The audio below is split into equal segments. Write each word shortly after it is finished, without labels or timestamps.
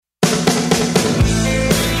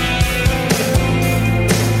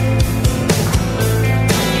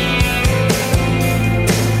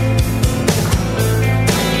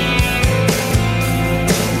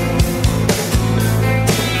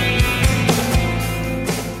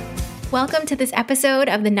Welcome to this episode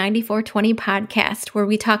of the 94twenty podcast, where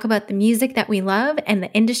we talk about the music that we love and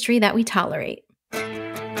the industry that we tolerate.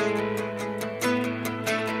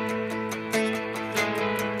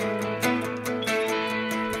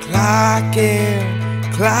 Clock in,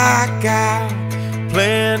 clock out,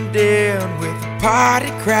 blend in with the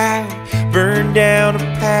party crowd, burn down a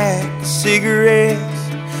pack of cigarettes,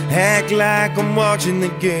 act like I'm watching the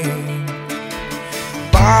game.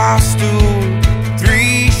 Bar stool,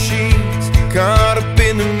 3 sheets, caught up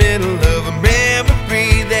in the middle of a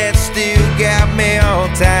memory that still got me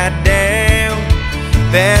all tied down.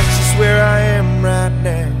 That's just where I am right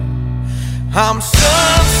now. I'm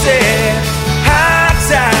sunset, high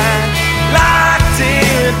tide, locked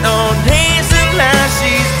in on hazelnut.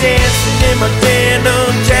 She's dancing in my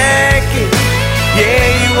denim jacket.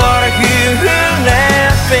 Yeah, you ought to hear her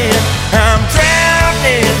laughing. I'm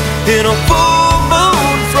drowning in a full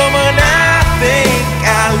moon from an I think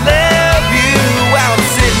I love you, while I'm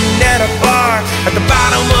sitting at a bar at the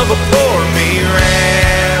bottom of a pour me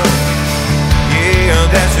round.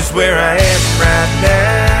 Yeah, that's just where I am right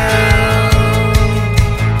now.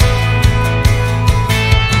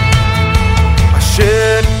 I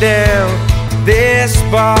shut down this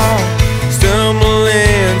bar, stumble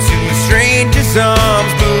into a stranger's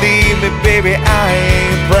arms. Believe me, baby, I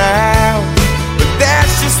ain't proud, but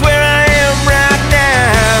that's just where I am right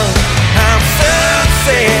now. I'm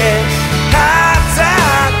sunset, high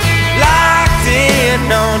top, locked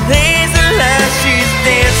in on hazelnut. She's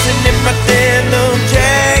dancing in my denim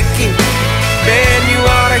jacket. Man, you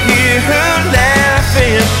ought to hear her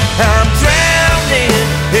laughing. I'm drowning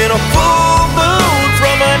in a full moon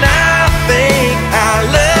from an I think I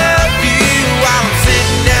love you, while I'm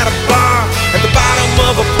sitting at a bar at the bottom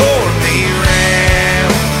of a pour me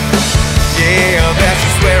round. Yeah, that's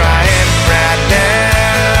just where I am right now.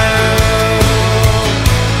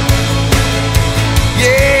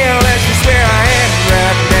 Yeah, that's just where I am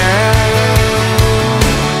right now.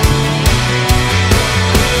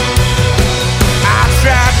 I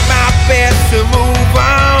tried my best to move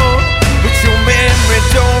on, but your memory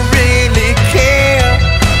don't really care.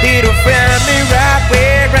 It'll find me right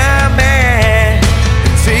where I'm at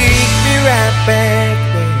and take me right back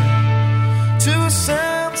there to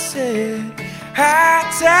sunset, high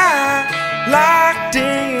tide, locked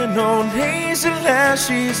in on hazelnut.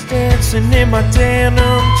 She's dancing in my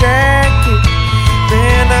denim jacket.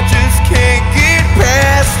 Man, I just can't get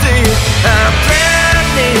past it. I'm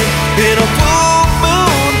drowning in a full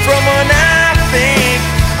moon from an I think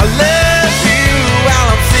I love you, while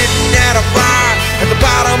I'm sitting at a bar at the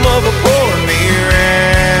bottom of a pour me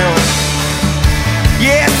round.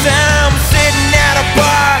 Yes, I'm sitting at a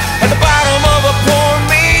bar at the bottom of a pour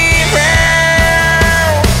me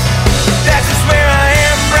round. That's just where I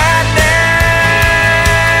am right now.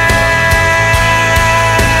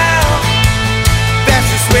 That's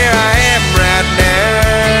just where I am right now.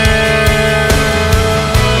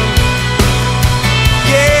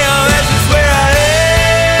 Yeah, that's just where I am.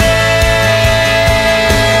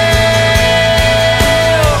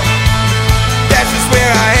 That's just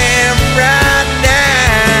where I am right now.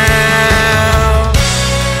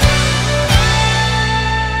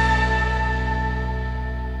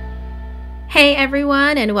 Hey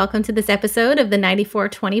everyone, and welcome to this episode of the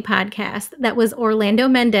 94twenty podcast. That was Orlando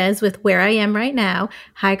Mendez with Where I Am Right Now.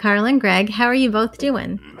 Hi, Carl and Greg. How are you both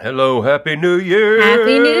doing? Hello, Happy New Year.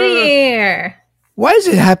 Happy New Year. Why is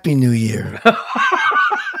it Happy New Year?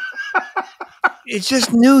 It's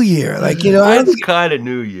just New Year, like It's kind of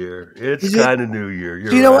New Year. It's kind of New Year.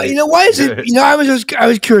 You're right. Why is it? I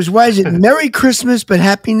was curious. Why is it Merry Christmas but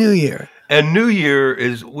Happy New Year? And New Year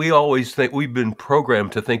is, we always think, we've been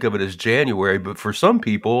programmed to think of it as January, but for some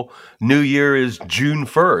people, New Year is June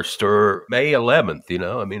 1st or May 11th,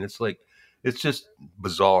 I mean, it's like, it's just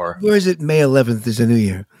bizarre. Where is it May 11th is a New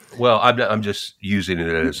Year? Well, I'm just using it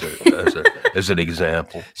as an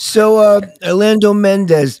example. So, Orlando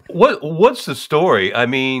Mendez. What's the story? I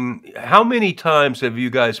mean, how many times have you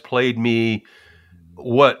guys played me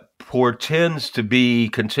what portends to be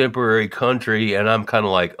contemporary country, and I'm kind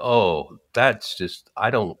of like, oh, that's just, I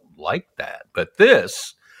don't like that. But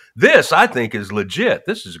this I think is legit.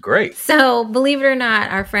 This is great. So, believe it or not,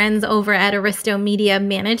 our friends over at Aristo Media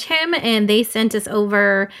manage him, and they sent us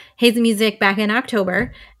over his music back in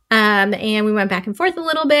October. And we went back and forth a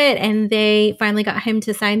little bit, and they finally got him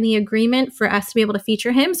to sign the agreement for us to be able to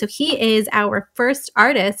feature him. So he is our first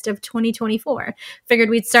artist of 2024. Figured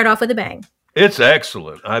we'd start off with a bang. It's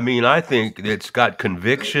excellent. I mean, I think it's got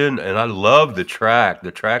conviction, and I love the track.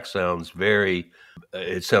 The track sounds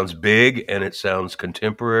it sounds big, and it sounds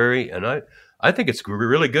contemporary, and I think it's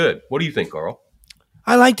really good. What do you think, Carl?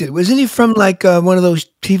 I liked it. Wasn't he from like one of those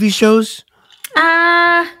TV shows?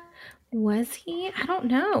 Uh, was he? I don't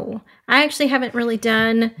know. I actually haven't really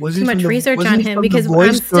done Was too he much from the- research wasn't on he him from The because I'm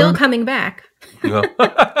Voice, still or- coming back You know?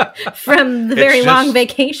 from the It's very long just-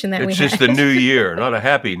 vacation that we It's had. just the new year, not a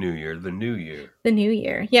happy new year, the new year. The new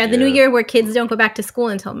year. Yeah, the new Yeah. year where kids don't go back to school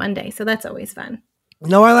until Monday. So that's always fun.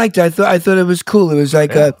 No, I liked it. I thought it was cool. It was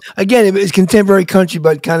like again, it was contemporary country,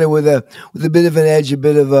 but kind of with a bit of an edge, a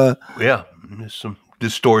bit of a. Yeah, there's some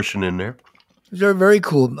distortion in there. It was very, very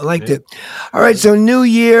cool. I liked it. All right, so New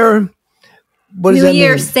Year. What does New that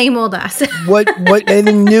year, mean? same old us. What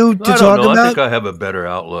anything new to I don't talk know. I about? think I have a better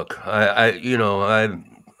outlook. I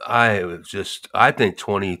think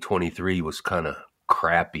 2023 was kind of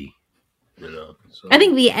crappy. So. I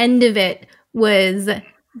think the end of it was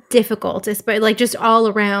difficult, but like just all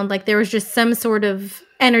around, like there was just some sort of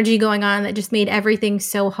energy going on that just made everything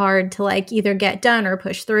so hard to like either get done or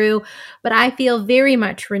push through. But I feel very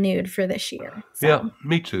much renewed for this year. So. Yeah,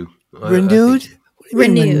 me too. Renewed? What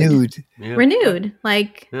do you mean renewed? Yeah. Renewed,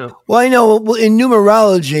 like Yeah. Well, I know. Well, in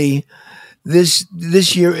numerology,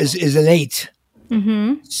 this year is an 8.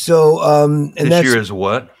 mhm. So, and This that's year is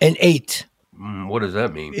what? an 8. What does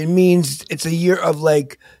that mean? It means it's a year of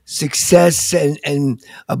like success and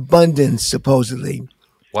abundance, supposedly.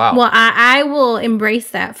 Wow. Well, I will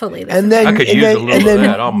embrace that fully. This And then I could and use then, a little and of then,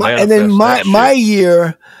 that. I'll my, and then manifest that my shit.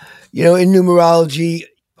 year, in numerology,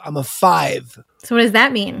 I'm a 5, so what does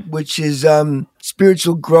that mean? which is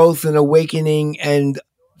spiritual growth and awakening. And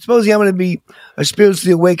supposedly I'm going to be a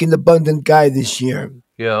spiritually awakened, abundant guy this year.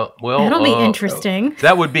 Yeah. Well, That'll be interesting.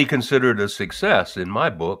 That would be considered a success in my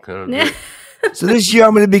book. So this year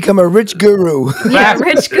I'm going to become a rich guru. Yeah,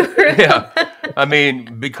 rich guru. Yeah. I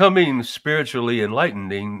mean, becoming spiritually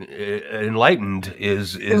enlightened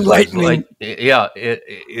is Enlightening. like, it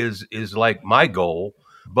is like my goal.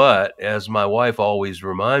 But as my wife always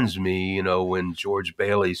reminds me, when George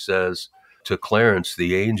Bailey says to Clarence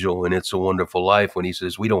the angel in It's a Wonderful Life, when he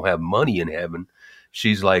says we don't have money in heaven,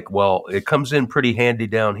 she's like, well, it comes in pretty handy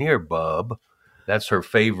down here, bub. That's her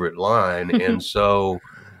favorite line. And so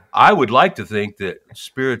I would like to think that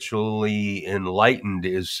spiritually enlightened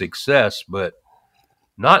is success, but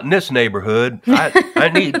not in this neighborhood.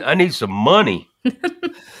 I need some money.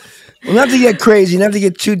 Well, not to get crazy, not to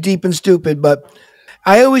get too deep and stupid, but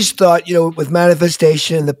I always thought, with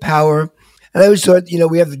manifestation and the power, and I always thought,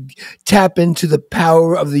 we have to tap into the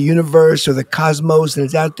power of the universe or the cosmos, and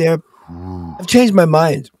it's out there. I've changed my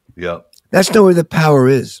mind. Yeah. That's not where the power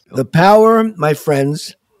is. The power, my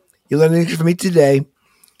friends, you're learning from me today,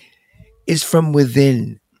 is from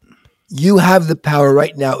within. You have the power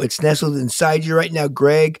right now. It's nestled inside you right now,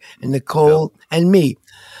 Greg and Nicole and me.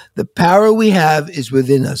 The power we have is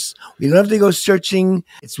within us. We don't have to go searching.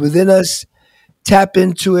 It's within us. Tap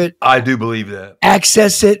into it, I do believe that.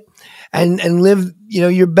 access it, and live,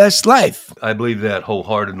 your best life. I believe that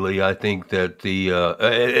wholeheartedly. I think that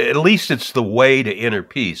at least it's the way to inner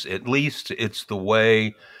peace. At least it's the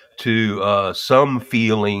way to some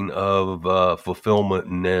feeling of fulfillment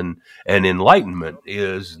and enlightenment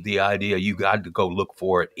is the idea. You got to go look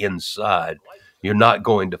for it inside. You're not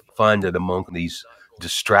going to find it among these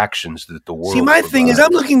distractions that the world. See, my thing is,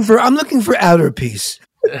 I'm looking for outer peace.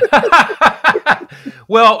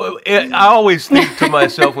 Well, I always think to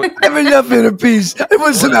myself, I have enough inner peace. I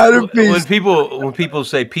want some outer peace. when people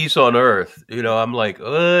say peace on earth, I'm like,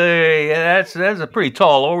 hey, that's a pretty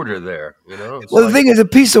tall order there. It's Well, like, the thing is, a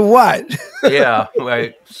piece of what? yeah,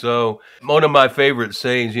 right. So one of my favorite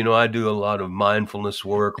sayings, I do a lot of mindfulness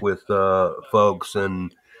work with folks,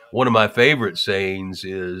 and one of my favorite sayings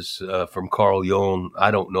is from Carl Jung.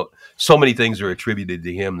 I don't know. So many things are attributed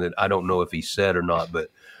to him that I don't know if he said or not, but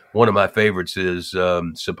one of my favorites is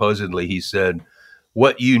supposedly he said,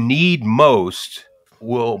 what you need most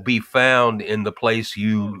will be found in the place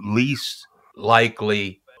you least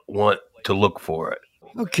likely want to look for it.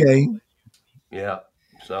 Okay. Yeah.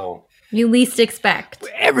 So You least expect.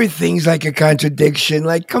 Everything's like a contradiction.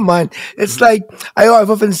 Like, come on. It's like, I've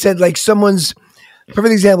often said, like,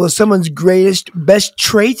 perfect example is someone's best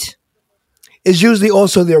trait is usually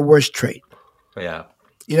also their worst trait. yeah,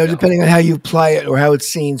 Depending on how you apply it or how it's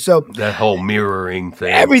seen. So that whole mirroring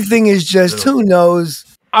thing. everything is just, who knows?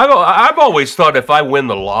 I've always thought if I win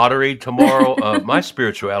the lottery tomorrow, my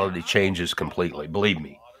spirituality changes completely. Believe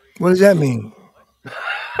me. What does that mean?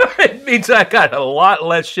 It means I got a lot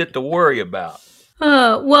less shit to worry about.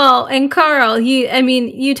 Well, and Carl,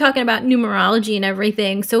 you talking about numerology and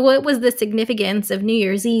everything. So what was the significance of New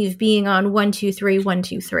Year's Eve being on 123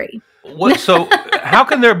 123? So how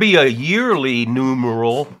can there be a yearly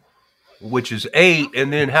numeral, which is 8,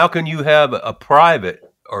 and then how can you have a private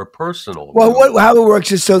or personal? Well, how it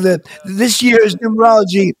works is so that this year's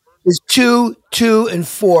numerology is 2, 2, and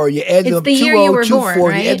 4. You add them It's up, the 2, year you 0, were 2, born,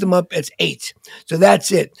 4. You add right? them up, it's 8. So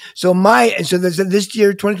that's it. So this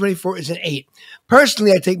year, 2024, is an 8.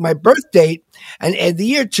 Personally, I take my birth date and add the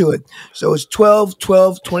year to it. So it's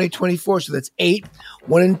 12/12/2024. So that's 8.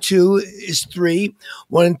 1 and 2 is 3.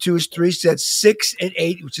 1 and 2 is 3. So that's 6 and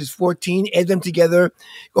 8, which is 14. Add them together.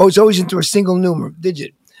 It's always into a single number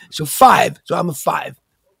digit. So 5. So I'm a 5.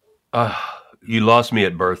 You lost me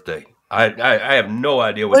at birthday. I have no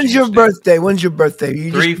idea what When's you your just birthday? When's your birthday?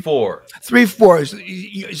 did. 3-4. 3, 4.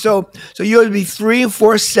 So you would be 3 and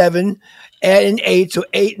 4, 7, add an 8. So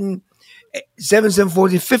 8 and 7, 7,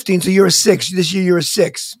 14, 15. So you're a 6. This year you're a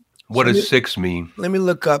 6. What does 6 mean? Let me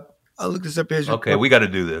look up. I'll look this up here. Okay, we got to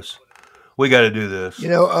do this. We got to do this. You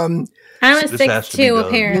know, I'm a This has 6 to be too, done.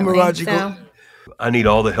 apparently. Numerological. So. I need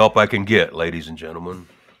all the help I can get, ladies and gentlemen.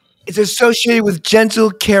 it's associated with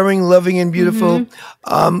gentle, caring, loving, and beautiful. We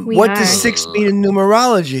What are. does 6 mean in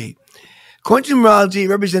numerology? According to numerology, it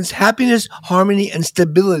represents happiness, harmony, and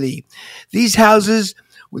stability. These houses,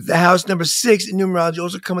 with the house number 6 in numerology,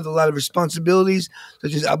 also come with a lot of responsibilities,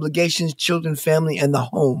 such as obligations, children, family, and the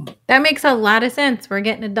home. That makes a lot of sense. We're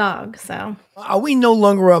getting a dog, so. Are we no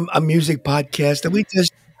longer a music podcast? Are we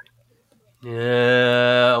just...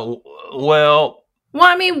 Yeah, well, Well,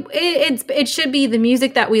 I mean, it should be the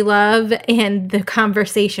music that we love and the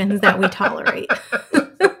conversations that we tolerate.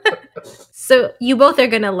 So you both are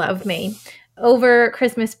going to love me. Over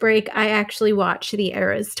Christmas break, I actually watched the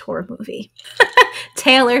Eras Tour movie.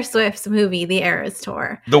 Taylor Swift's movie, The Eras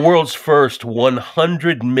Tour. the world's first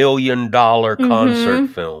 $100 million concert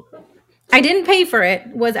film. I didn't pay for it.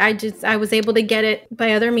 I was able to get it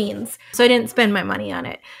by other means. So I didn't spend my money on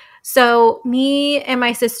it. So me and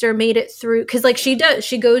my sister made it through, because like she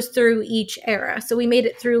goes through each era. So we made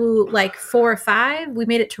it through like 4 or 5. We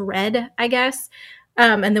made it to Red, I guess.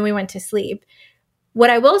 And then we went to sleep. What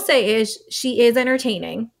I will say is she is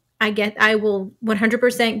entertaining. I will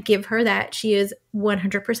 100% give her that. She is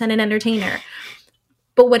 100% an entertainer.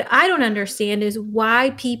 But what I don't understand is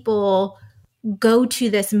why people go to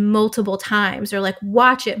this multiple times or like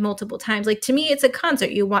watch it multiple times. Like to me, it's a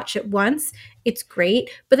concert. You watch it once, it's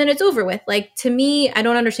great, but then it's over with. Like to me, I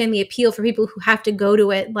don't understand the appeal for people who have to go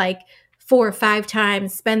to it like 4 or 5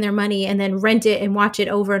 times, spend their money, and then rent it and watch it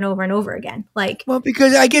over and over and over again. Like, Well,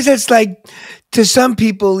 because I guess it's like, to some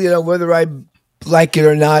people, whether I like it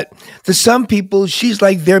or not, to some people, she's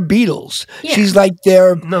like their Beatles. Yeah. She's like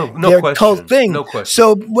their question. cult thing. No question.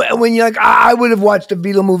 So when you're like, I would have watched a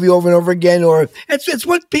Beatle movie over and over again, or it's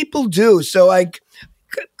what people do. So like,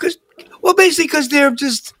 because they're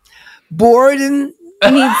just bored and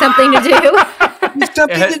you need something to do. need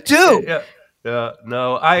something to do. Yeah.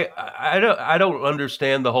 No, I don't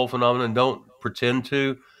understand the whole phenomenon. Don't pretend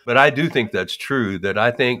to, but I do think that's true. That I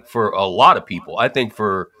think for a lot of people, I think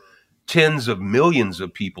for tens of millions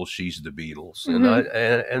of people, she's the Beatles,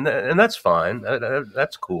 and that's fine.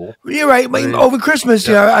 That's cool. You're right. Over Christmas,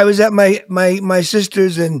 I was at my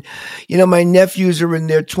sister's, and my nephews are in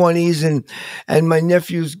their 20s, and my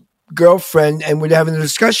nephew's girlfriend, and we're having a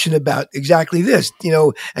discussion about exactly this,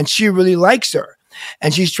 and she really likes her,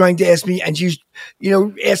 and she's trying to ask me, and she's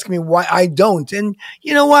asking me why I don't, and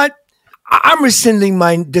you know what? I'm rescinding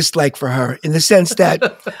my dislike for her in the sense that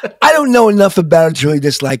I don't know enough about her to really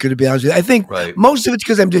dislike her, to be honest with you. I think most of it's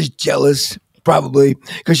because I'm just jealous, probably,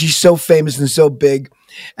 because she's so famous and so big.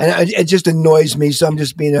 And it just annoys me. So I'm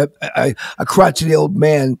just being a crotchety old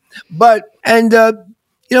man. But,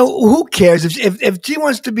 who cares? If she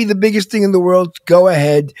wants to be the biggest thing in the world, go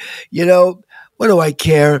ahead. What do I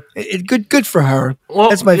care? Good for her. Well,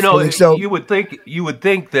 that's my feeling. So you would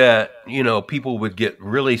think that people would get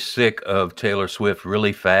really sick of Taylor Swift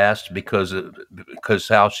really fast because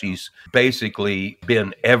how she's basically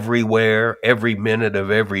been everywhere, every minute of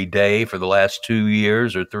every day for the last 2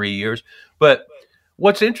 years or 3 years. But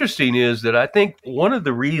what's interesting is that I think one of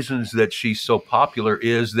the reasons that she's so popular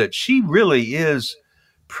is that she really is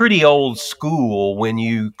pretty old school when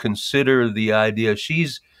you consider the idea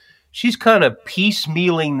she's kind of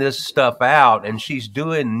piecemealing this stuff out, and she's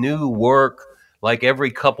doing new work like every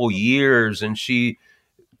couple years, and she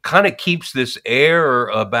kind of keeps this air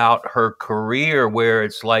about her career where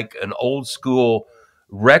it's like an old school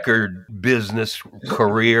record business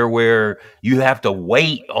career where you have to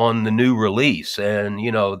wait on the new release, and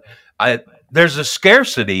there's a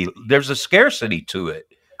scarcity to it.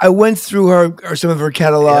 I went through some of her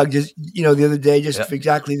catalog just the other day for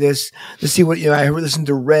exactly this, to see what I listened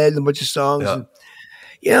to Red and a bunch of songs. And,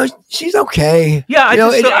 she's okay. Yeah, I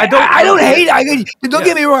don't hate. Don't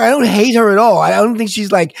get me wrong. I don't hate her at all. I don't think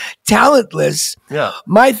she's like talentless. Yeah.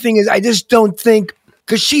 My thing is, I just don't think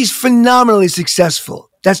because she's phenomenally successful.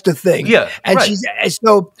 That's the thing. Yeah, and right. she's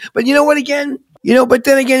so. But you know what? Again, But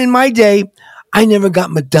then again, in my day, I never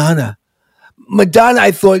got Madonna. Madonna,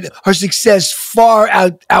 I thought her success far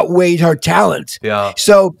outweighed her talent. Yeah.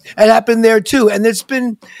 So it happened there too, and it's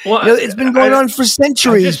been it's been going on for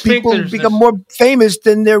centuries. People become more famous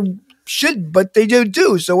than they should, but they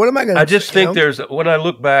do. So what am I going to? I just think when I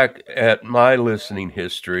look back at my listening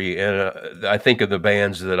history, and I think of the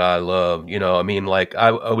bands that I love.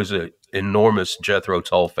 I was a enormous Jethro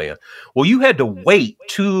Tull fan. Well, you had to wait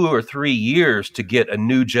 2 or 3 years to get a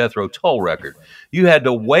new Jethro Tull record. You had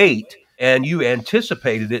to wait. And you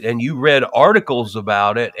anticipated it, and you read articles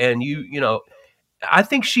about it, and I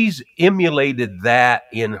think she's emulated that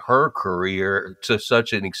in her career to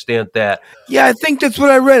such an extent that. Yeah, I think that's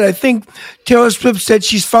what I read. I think Taylor Swift said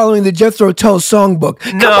she's following the Jethro Tull songbook.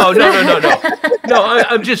 No.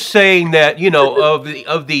 I'm just saying that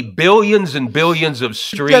of the billions and billions of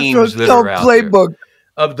streams that are out playbook. There,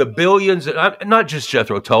 of the billions, not just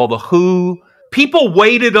Jethro Tull, the Who. People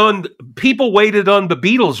waited on the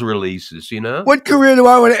Beatles releases, What career do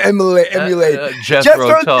I want to emulate?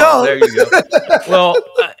 Jethro Tull. There you go. Well,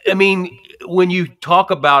 when you talk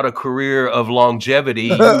about a career of longevity,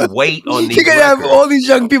 you wait on these. You're going to have all these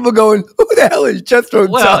young people going, who the hell is Jethro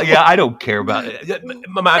Tull? Well, yeah, I don't care about it.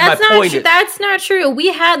 My point is, that's not true.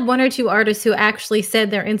 We had 1 or 2 artists who actually said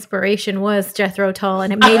their inspiration was Jethro Tull,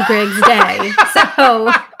 and it made Greg's day. So...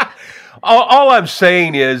 All I'm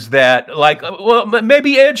saying is that,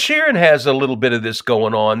 maybe Ed Sheeran has a little bit of this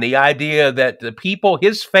going on. The idea that the people,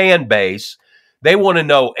 his fan base, they want to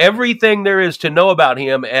know everything there is to know about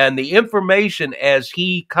him, and the information as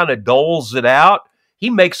he kind of doles it out,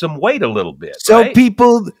 he makes them wait a little bit. So right?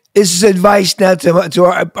 People, this is advice now to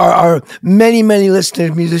our many, many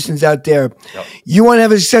listeners, musicians out there. Yep. You want to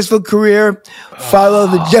have a successful career, follow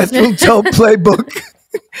the Jethro Tull playbook.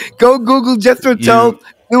 Go Google Jethro Tull.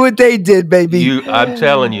 Do what they did, baby. I'm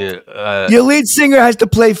telling you. Your lead singer has to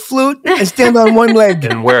play flute and stand on one leg.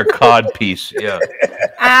 And wear a codpiece, yeah.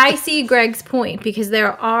 I see Greg's point because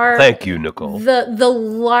there are... Thank you, Nicole. The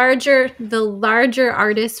larger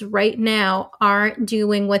artists right now aren't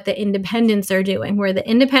doing what the independents are doing, where the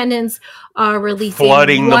independents are releasing...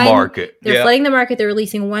 Flooding the market. They're flooding the market. They're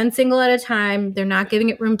releasing one single at a time. They're not giving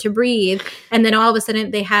it room to breathe. And then all of a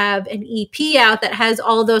sudden they have an EP out that has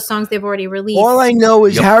all those songs they've already released. All I know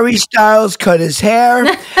is Harry Styles cut his hair,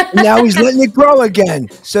 and now he's letting it grow again.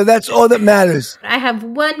 So that's all that matters. I have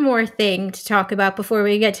one more thing to talk about before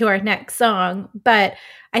we get to our next song, but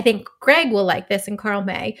I think Greg will like this and Carl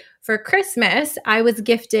may. For Christmas, I was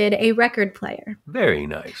gifted a record player. Very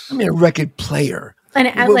nice. I mean, a record player. And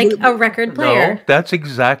a record player. No, that's the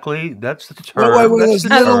term. That's the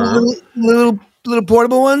little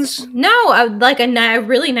portable ones? No, like a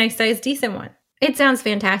really nice size, decent one. It sounds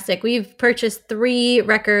fantastic. We've purchased 3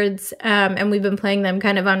 records, and we've been playing them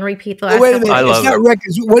kind of on repeat the last wait a minute. I love it's not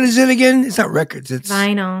records. What is it again? It's not records. It's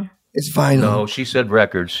vinyl. It's vinyl. No, she said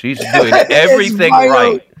records. She's doing everything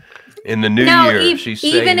right in the new year. She's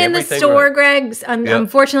even in the store, right. Greg,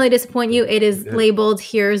 unfortunately disappoint you, it is labeled,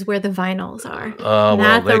 here's where the vinyls are.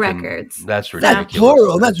 Not the records. That's ridiculous. Not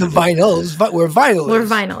plural, not the vinyls, but where vinyl is. Where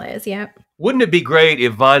vinyl is, yep. Wouldn't it be great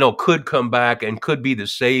if vinyl could come back and could be the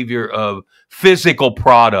savior of physical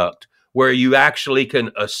product where you actually can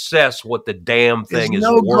assess what the damn thing is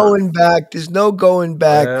worth? There's no going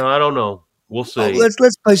back. I don't know. We'll see.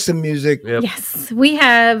 Let's play some music. Yep. Yes. We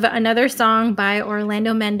have another song by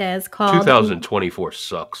Orlando Mendez called 2024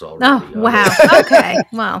 sucks already. Oh, wow. Okay.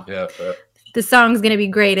 Well. Yeah. The song's going to be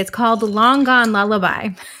great. It's called Long Gone Lullaby.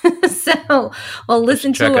 So we'll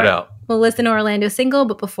listen check it out. We'll listen to Orlando's single,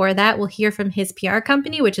 but before that, we'll hear from his PR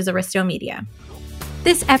company, which is Aristo Media.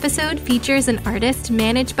 This episode features an artist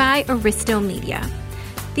managed by Aristo Media.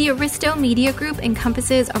 The Aristo Media Group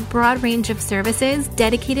encompasses a broad range of services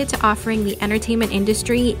dedicated to offering the entertainment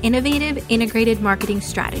industry innovative, integrated marketing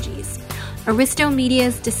strategies. Aristo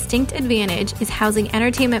Media's distinct advantage is housing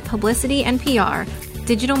entertainment publicity and PR,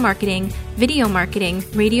 digital marketing, video marketing,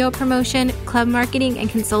 radio promotion, club marketing, and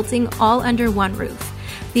consulting all under one roof.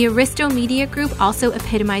 The Aristo Media Group also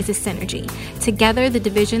epitomizes synergy. Together, the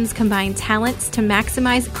divisions combine talents to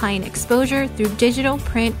maximize client exposure through digital,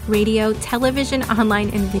 print, radio, television, online,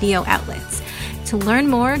 and video outlets. To learn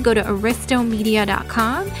more, go to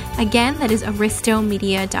aristomedia.com. Again, that is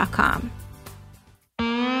aristomedia.com.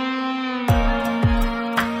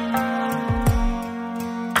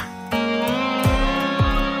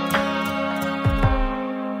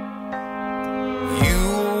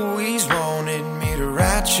 You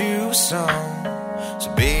song.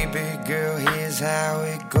 So baby girl, here's how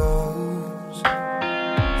it goes.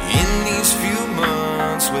 In these few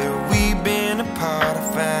months where we've been apart, I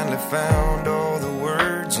finally found all the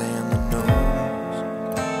words and the no's.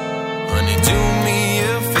 Honey, do me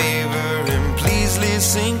a favor and please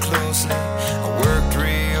listen closely. I worked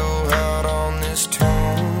real hard on this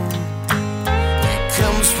tune. It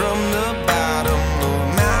comes from the bottom of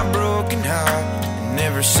my broken heart, and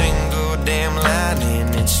every single damn line in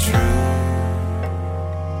it's true.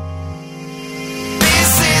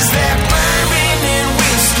 This is that bourbon and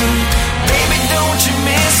whiskey. Baby, don't you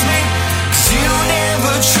miss me? 'Cause you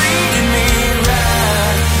never treated me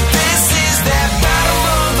right. This is that bottom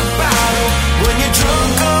of the bottle when you're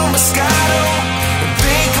drunk on Moscato and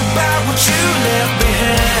think about what you left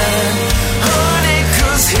behind. Honey,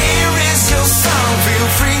 'cause here is your song. Feel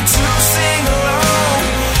free to sing along.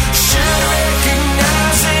 Should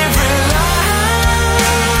recognize every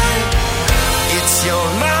line. It's your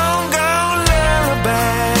long gone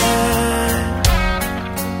lullaby.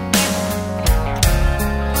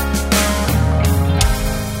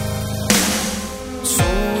 So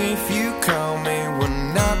if you call me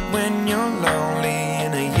one night when you're lonely,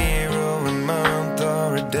 in a year or a month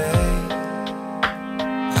or a day,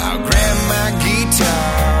 I'll grab my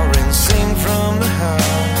guitar and sing from the heart,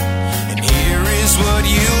 and here is what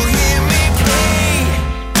you'll hear me play.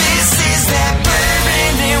 This is that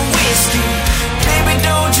bourbon and whiskey. Baby,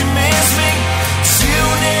 don't you miss me? 'Cause you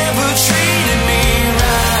never treated me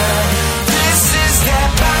right. This is that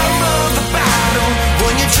bottom of the bottle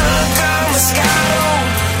when you're drunk on Moscato.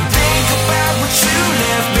 Think about what you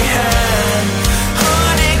left behind.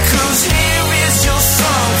 Honey, 'cause here is your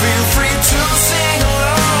song. Feel free to sing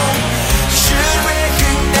along. Should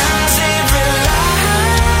recognize every line.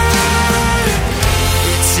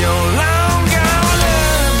 It's your long gone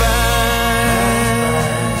lullaby.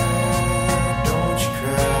 Don't you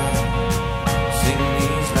cry. Sing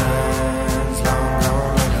these lines, long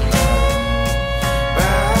gone lullaby.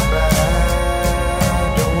 Bye bye.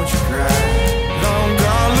 Don't you cry. Long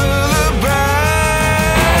gone lullaby.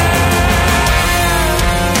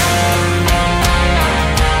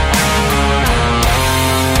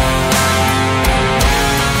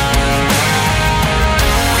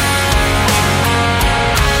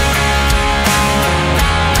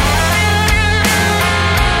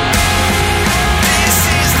 This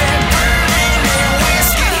is that bourbon and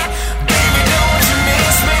whiskey. Baby, don't you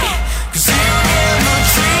miss me? 'Cause you never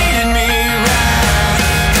treated me right.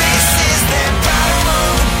 This is that bottom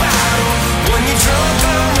of the bottle when you're drunk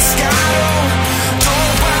on Moscato.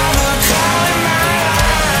 Don't bother calling my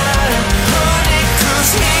line. Honey,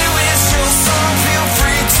 'cause here is your song. Feel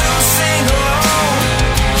free to sing along.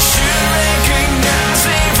 Should recognize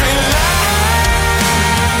every line.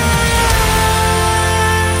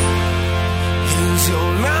 Here's your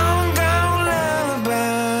long gone lullaby.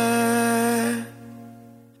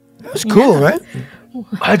 That was cool, right?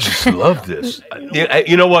 I just love this.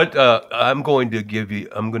 You know what? I'm going to give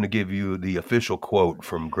you the official quote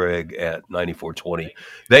from Greg at 94twenty.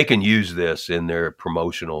 They can use this in their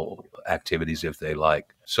promotional activities if they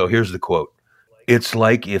like. So here's the quote. It's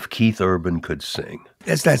like if Keith Urban could sing.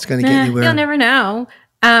 That's not going to get anywhere. You'll never know.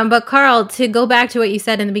 But Carl, to go back to what you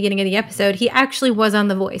said in the beginning of the episode, he actually was on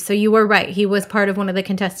The Voice. So you were right. He was part of one of the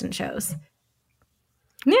contestant shows.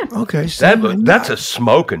 Yeah. Okay, so That's a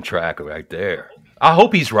smoking track right there. I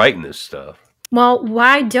hope he's writing this stuff. Well,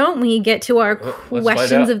 why don't we get to our Let's find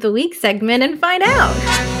questions out. of the week segment and find out?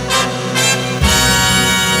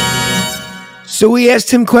 So we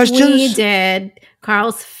asked him questions. We did.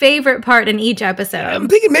 Carl's favorite part in each episode. I'm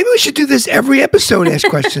thinking maybe we should do this every episode. Ask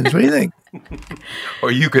questions. What do you think?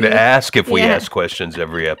 Or you could ask if we Yeah. ask questions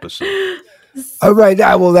every episode. All right.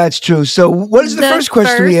 Well, that's true. So what is the first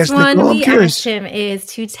question we asked The first Nicole? one I'm we curious. asked him is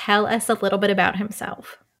to tell us a little bit about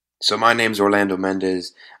himself. So my name's Orlando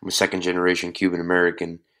Mendez. I'm a second-generation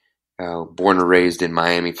Cuban-American, born and raised in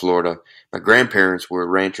Miami, Florida. My grandparents were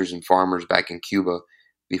ranchers and farmers back in Cuba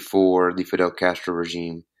before the Fidel Castro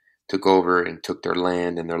regime took over and took their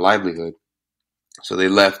land and their livelihood. So they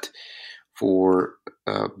left for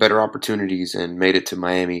better opportunities and made it to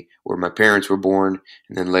Miami, where my parents were born,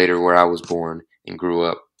 and then later where I was born and grew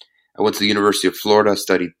up. I went to the University of Florida,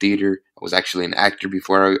 studied theater. I was actually an actor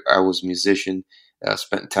before I was a musician.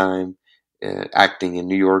 Spent time acting in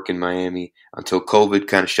New York and Miami until COVID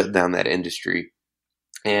kind of shut down that industry.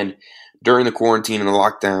 And during the quarantine and the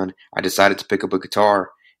lockdown, I decided to pick up a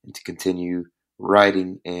guitar and to continue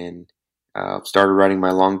writing, and started writing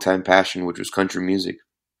my longtime passion, which was country music.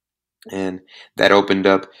 And that opened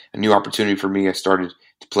up a new opportunity for me. I started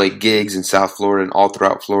to play gigs in South Florida and all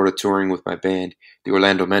throughout Florida, touring with my band, the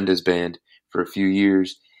Orlando Mendez Band, for a few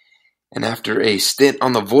years. And after a stint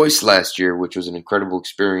on The Voice last year, which was an incredible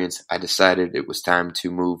experience, I decided it was time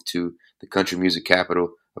to move to the country music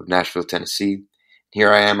capital of Nashville, Tennessee.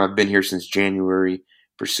 Here I am. I've been here since January,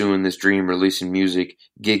 pursuing this dream, releasing music,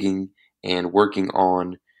 gigging, and working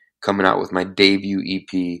on coming out with my debut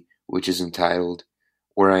EP, which is entitled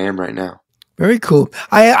Where I Am Right Now. Very cool.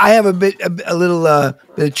 I have a little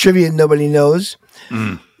bit of trivia nobody knows.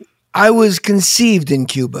 I was conceived in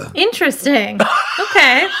Cuba. Interesting.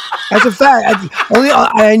 Okay. That's a fact.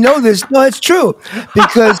 I know this. No, it's true.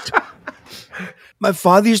 Because my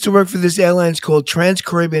father used to work for this airlines called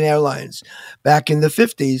Trans-Caribbean Airlines back in the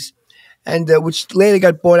 50s, and which later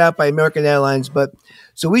got bought out by American Airlines. But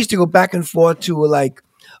so we used to go back and forth to like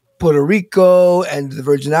Puerto Rico and the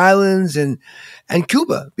Virgin Islands and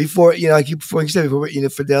Cuba before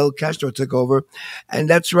Fidel Castro took over, and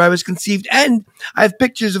that's where I was conceived. And I have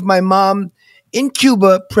pictures of my mom in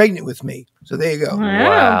Cuba pregnant with me. So there you go.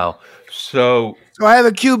 Wow. So I have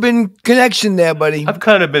a Cuban connection there, buddy. I've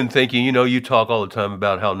kind of been thinking, you talk all the time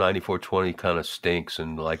about how 94twenty kind of stinks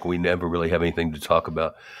and like we never really have anything to talk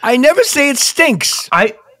about. I never say it stinks.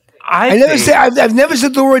 I've never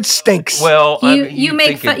said the word stinks. Well, you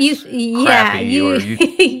make fun. Is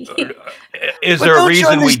there a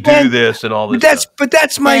reason we do this and all this? But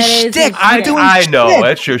that's my shtick. I know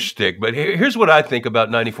that's your shtick. But here's what I think about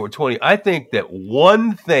 94twenty. I think that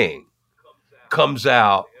one thing comes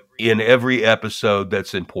out in every episode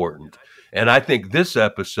that's important, and I think this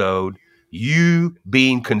episode, you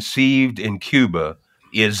being conceived in Cuba,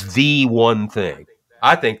 is the one thing.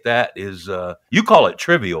 I think that is, you call it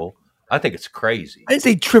trivial. I think it's crazy. I didn't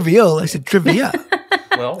say trivial. I said trivia.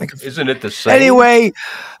 Well, isn't it the same? Anyway,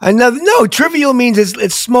 trivial means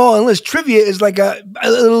it's small, unless trivia is like a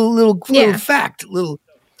little fact.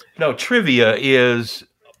 No, trivia is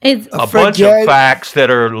it's a bunch of facts that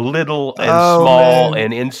are little and small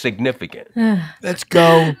and insignificant. Let's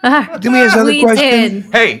go. Do we have another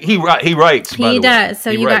question? Hey, he writes. He does. So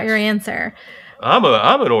you got your answer. I'm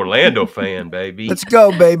an Orlando fan, baby. Let's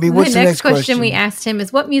go, baby. What's the next question we asked him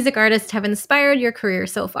is, what music artists have inspired your career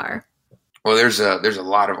so far? Well, there's a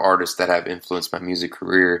lot of artists that have influenced my music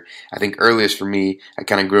career. I think earliest for me, I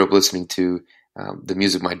kind of grew up listening to the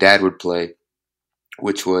music my dad would play,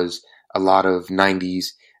 which was a lot of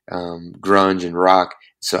 90s grunge and rock.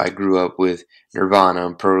 So I grew up with Nirvana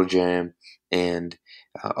and Pearl Jam and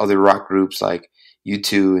other rock groups like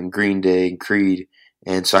U2 and Green Day and Creed.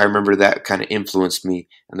 And so I remember that kind of influenced me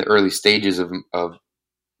in the early stages of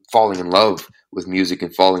falling in love with music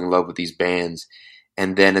and falling in love with these bands.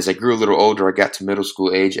 And then as I grew a little older, I got to middle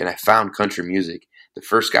school age and I found country music. The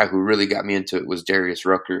first guy who really got me into it was Darius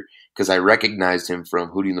Rucker, because I recognized him from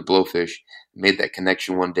Hootie and the Blowfish. I made that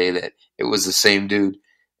connection one day that it was the same dude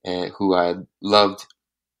who I loved.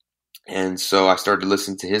 And so I started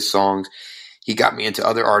listening to his songs. He got me into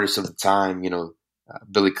other artists of the time,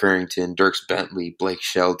 Billy Currington, Dierks Bentley, Blake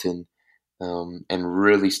Shelton, and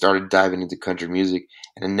really started diving into country music.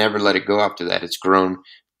 And I never let it go after that. It's grown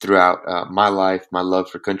throughout my life, my love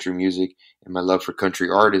for country music and my love for country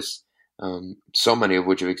artists, so many of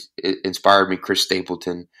which have inspired me. Chris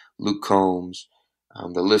Stapleton, Luke Combs,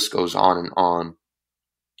 the list goes on and on.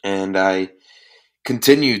 And I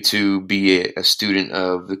continue to be a student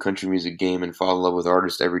of the country music game and fall in love with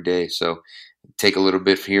artists every day. So take a little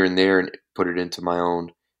bit here and there and put it into my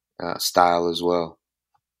own style as well.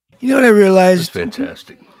 You know what I realized? It's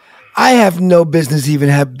fantastic. I have no business even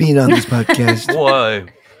being on this podcast. Why?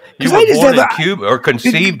 You were born in Cuba or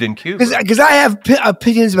conceived in Cuba. Because I have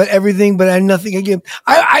opinions about everything, but I have nothing.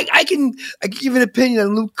 I can give an opinion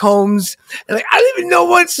on Luke Combs, and I don't even know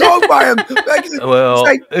one song by him.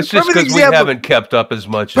 It's just because we haven't kept up as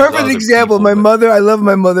much. Perfect example. My mother, I love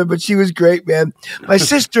my mother, but she was great, man. My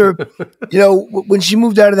sister, when she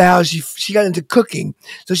moved out of the house, she got into cooking,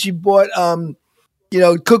 so she bought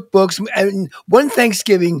cookbooks. And one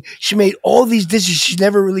Thanksgiving, she made all these dishes she's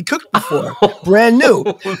never really cooked before, brand new.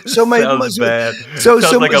 So sounds bad. Sounds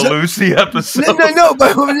like a Lucy episode. No,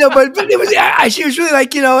 but it was. She was really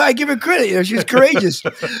like, I give her credit. She was courageous.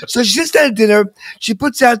 So she sits down at dinner. She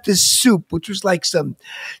puts out this soup, which was like some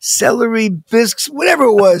celery bisques, whatever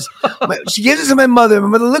it was. She gives it to my mother. My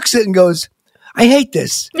mother looks at it and goes, I hate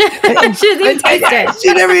this. She doesn't even taste it.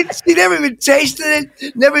 She never even tasted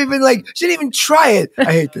it. Never even she didn't even try it. I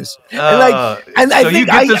hate this. So you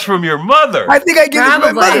get this from your mother. I think I get this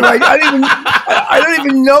from my mother. Right? I don't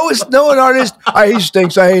even know an artist. He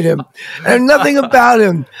stinks. I hate him. And nothing about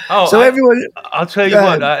him. Everyone. I'll tell you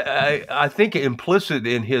what. I think implicit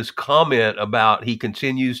in his comment about he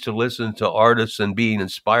continues to listen to artists and being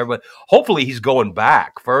inspired, but hopefully he's going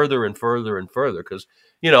back further and further and further because.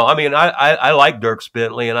 I like Dierks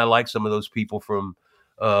Bentley, and I like some of those people from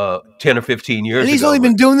 10 or 15 years ago. And he's only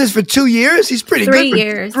been doing this for 2 years? He's pretty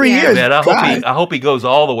good for 3 years. Man, I hope he goes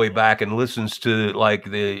all the way back and listens to,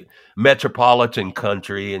 the metropolitan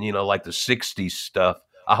country and, the 60s stuff.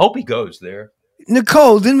 I hope he goes there.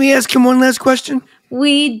 Nicole, didn't we ask him one last question?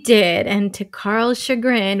 We did, and to Carl's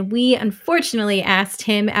chagrin, we unfortunately asked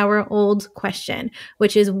him our old question,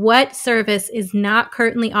 which is what service is not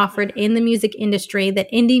currently offered in the music industry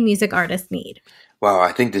that indie music artists need? Wow,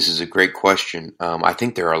 I think this is a great question. I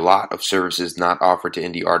think there are a lot of services not offered to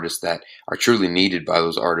indie artists that are truly needed by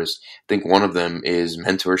those artists. I think one of them is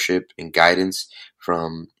mentorship and guidance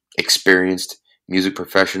from experienced music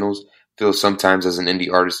professionals. Feel sometimes as an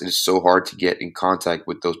indie artist, it is so hard to get in contact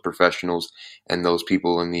with those professionals and those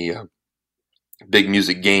people in the big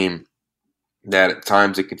music game that at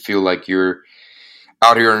times it could feel like you're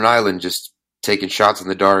out here on an island just taking shots in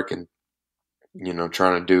the dark and,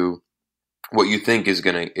 trying to do what you think is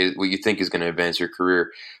going to advance your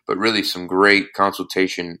career. But really some great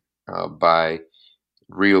consultation by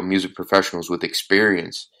real music professionals with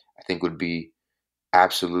experience, I think would be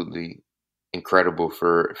absolutely incredible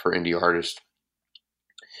for indie artists.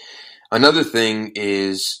 Another thing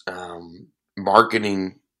is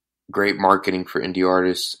marketing, great marketing for indie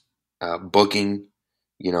artists, booking.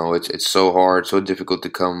 It's so hard, so difficult to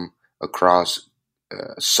come across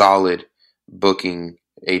solid booking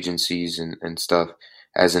agencies and stuff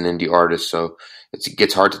as an indie artist. So it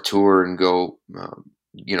gets hard to tour and go,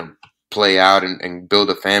 play out and build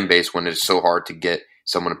a fan base when it's so hard to get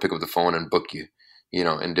someone to pick up the phone and book you,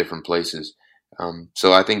 in different places.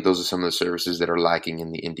 So I think those are some of the services that are lacking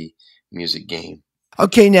in the indie music game.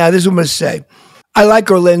 Okay, now this is what I'm going to say. I like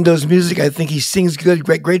Orlando's music. I think he sings good,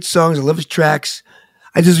 great songs. I love his tracks.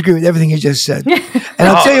 I disagree with everything he just said. And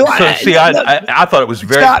I'll tell you what. I thought it was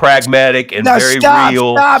very pragmatic and very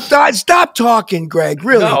real. Stop talking, Greg.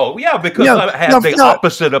 Really? No, yeah, because I have the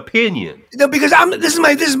opposite opinion. No, because this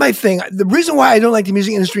is my thing. The reason why I don't like the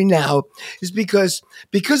music industry now is because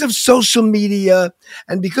of social media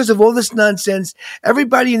and because of all this nonsense.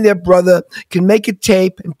 Everybody and their brother can make a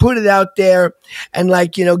tape and put it out there and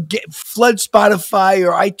flood Spotify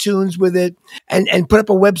or iTunes with it and put up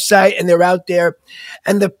a website and they're out there.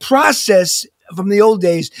 And the process from the old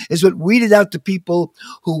days is what weeded out the people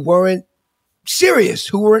who weren't serious,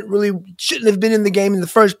 who shouldn't have been in the game in the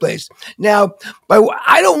first place. Now,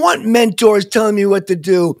 I don't want mentors telling me what to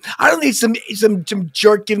do. I don't need some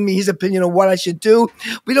jerk giving me his opinion on what I should do.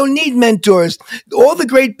 We don't need mentors. All the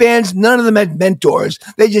great bands, none of them had mentors.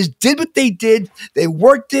 They just did what they did. They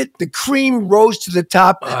worked it. The cream rose to the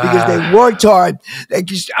top because they worked hard.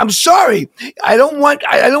 I'm sorry. I don't want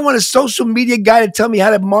a social media guy to tell me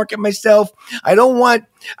how to market myself.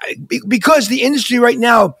 Because the industry right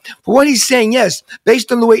now, for what he's saying, yes,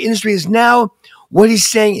 based on the way industry is now, what he's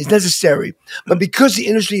saying is necessary. But because the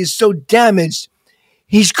industry is so damaged,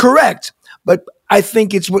 he's correct. But I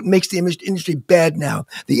think it's what makes the industry bad now.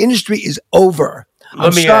 The industry is over.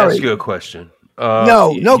 Let me ask you a question.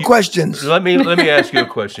 No questions. Let me ask you a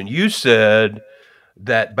question. You said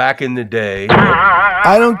that back in the day.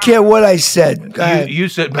 I don't care what I said. You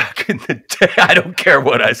said back in the day. I don't care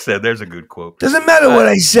what I said. There's a good quote. Doesn't matter what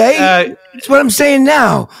I say. It's what I'm saying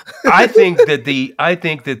now. I think that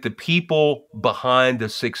the people behind the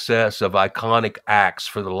success of iconic acts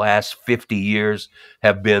for the last 50 years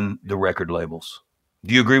have been the record labels.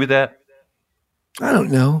 Do you agree with that? I don't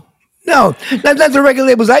know. No, not the record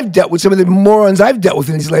labels I've dealt with. Some of the morons I've dealt with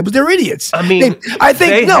in these labels, they're idiots. I mean, I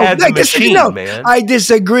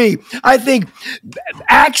disagree. I think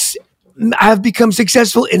acts have become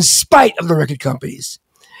successful in spite of the record companies.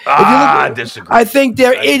 I disagree. I think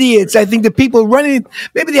they're idiots. I think the people running,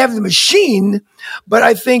 maybe they have the machine, but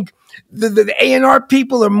I think the A&R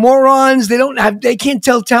people are morons. They can't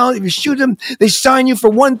tell talent. If you shoot them, they sign you for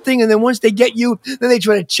one thing, and then once they get you, then they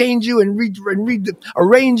try to change you and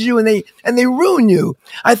arrange you, and they ruin you.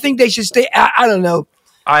 I think they should stay. I don't know.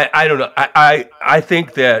 I don't know. I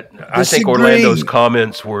think Orlando's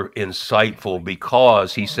comments were insightful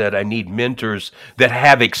because he said, "I need mentors that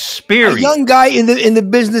have experience." A young guy in the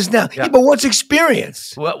business now. Yeah, but what's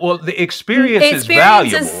experience? Well, the experience is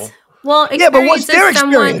valuable. Well, Yeah, but what's experience their is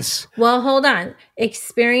someone- experience? Well, hold on.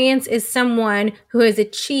 Experience is someone who has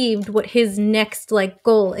achieved what his next like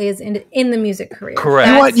goal is in the music career. Correct.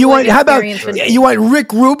 That's You what want how about experience would be. you want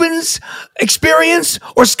Rick Rubin's experience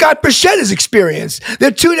or Scott Borchetta's experience?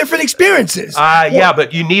 They're two different experiences. Yeah,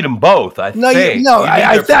 but you need them both. I think. You need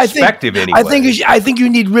their perspective anyway. I think you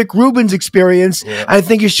need Rick Rubin's experience. Yeah. I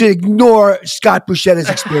think you should ignore Scott Borchetta's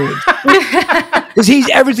experience because he's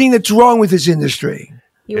everything that's wrong with this industry.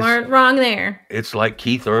 You aren't wrong there. It's like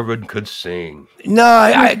Keith Urban could sing.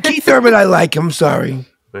 No, Keith Urban, I like him. I'm sorry.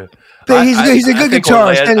 Yeah. But he's a good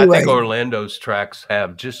guitarist anyway. I think Orlando's tracks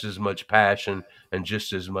have just as much passion and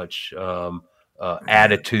just as much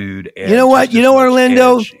attitude. And you know what? You know,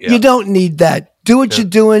 Orlando, edge. Yeah. you don't need that. Do what you're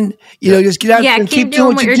doing. You know, just get out there and keep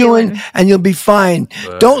doing what you're doing, and you'll be fine.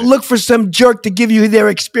 Don't look for some jerk to give you their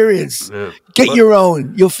experience. Yeah. Get your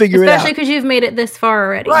own. You'll figure it out. Especially because you've made it this far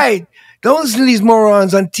already. Right. Don't listen to these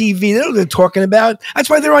morons on TV. They don't know what they're talking about. That's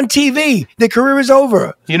why they're on TV. Their career is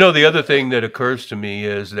over. You know, the other thing that occurs to me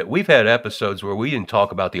is that we've had episodes where we didn't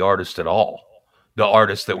talk about the artist at all, the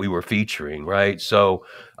artist that we were featuring, right? So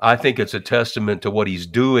I think it's a testament to what he's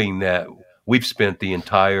doing that we've spent the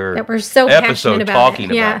entire That we're so episode passionate about talking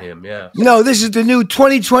it. Yeah. about him. Yeah. No, this is the new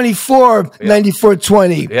 2024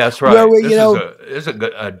 94twenty. Yeah, that's right. Where we, This is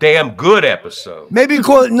a damn good episode. maybe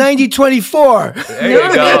call it 9024. There you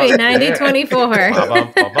No, go. maybe 9024.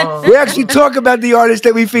 Ba-bum. We actually talk about the artists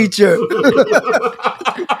that we feature.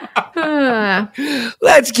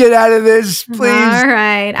 Let's get out of this, please. All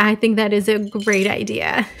right. I think that is a great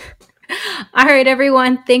idea. All right,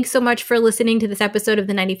 everyone. Thanks so much for listening to this episode of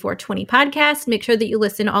the 94twenty podcast. Make sure that you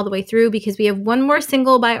listen all the way through because we have one more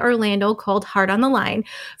single by Orlando called Heart on the Line.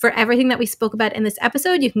 For everything that we spoke about in this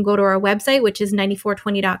episode, you can go to our website, which is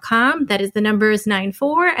 94twenty.com. That is the numbers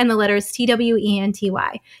 94 and the letters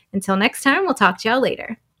TWENTY. Until next time, we'll talk to y'all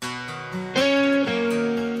later.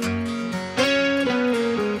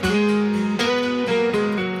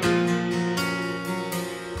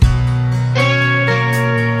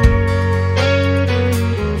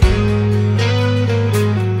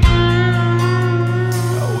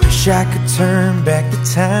 Wish I could turn back the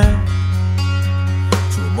time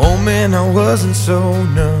to a moment I wasn't so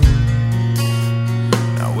numb.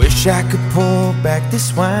 I wish I could pour back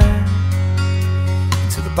this wine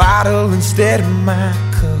into the bottle instead of my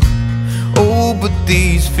cup. Oh, but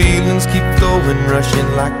these feelings keep flowing,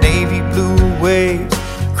 rushing like navy blue waves,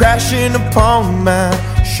 crashing upon my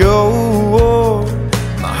shore.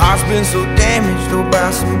 My heart's been so damaged, though,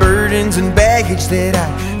 by some burdens and baggage that I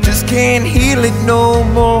just can't heal it no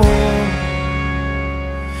more.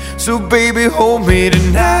 So baby, hold me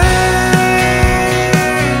tonight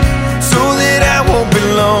so that I won't be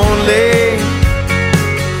lonely.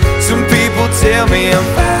 Some people tell me I'm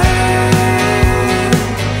fine.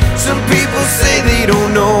 Some people say they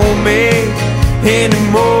don't know me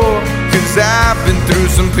anymore. 'Cause I've been through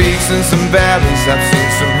some peaks and some valleys. I've seen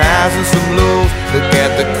some highs and some lows. Look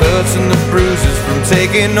at the cuts and the bruises from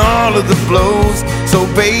taking all of the blows. So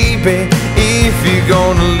baby, if you're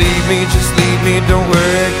gonna leave me, just leave me, don't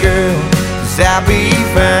worry girl, 'cause I'll be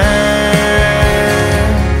fine.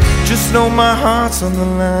 Just know my heart's on the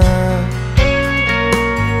line.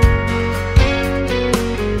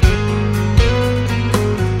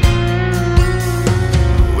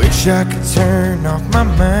 Wish I could turn off my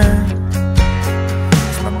mind,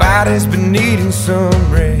 'cause my body's been needing some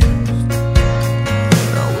rest.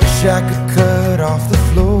 I wish I could cut off the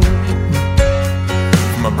flow,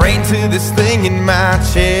 from my brain to this thing in my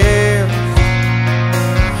chest.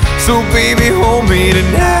 So baby, hold me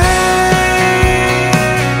tonight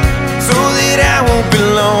so that I won't be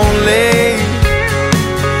lonely.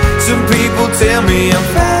 Some people tell me I'm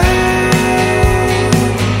fine.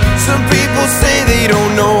 Some people say they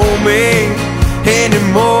don't know me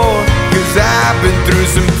anymore. 'Cause I've been through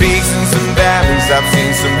some peaks and some valleys. I've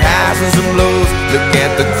seen some highs and some lows. Look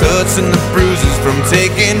at the cuts and the bruises from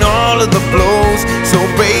taking all of the blows. So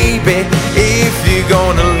baby, if you're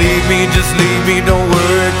gonna leave me, just leave me, don't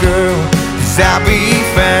worry girl, 'cause I'll be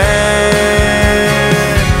fine.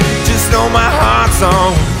 Just know my heart's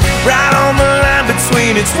on, right on the line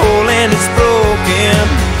between its whole and its broken.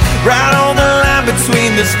 Right on the line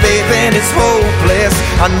between this faith and it's hopeless.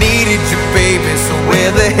 I needed you, baby, so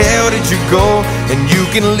where the hell did you go? And you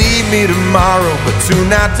can leave me tomorrow, but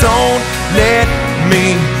tonight don't let me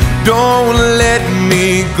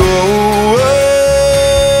go.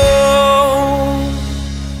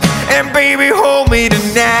 And baby, hold me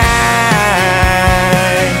tonight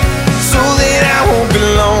so that I won't be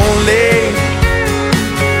lonely.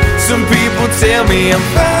 Some people tell me I'm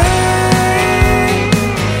fine.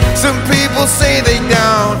 Some people say they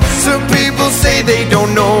don't. Some people say they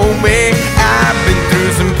don't know me. I've been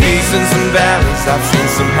through some peaks and some valleys. I've seen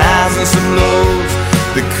some highs and some lows,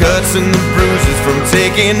 the cuts and the bruises from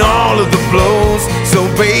taking all of the blows. So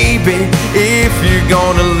baby, if you're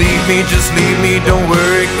gonna leave me, just leave me, don't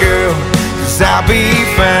worry girl, 'cause I'll be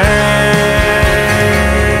fine.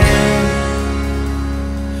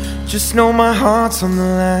 Just know my heart's on the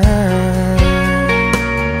line.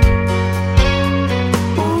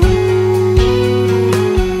 Ooh,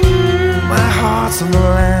 my heart's on the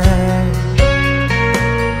line.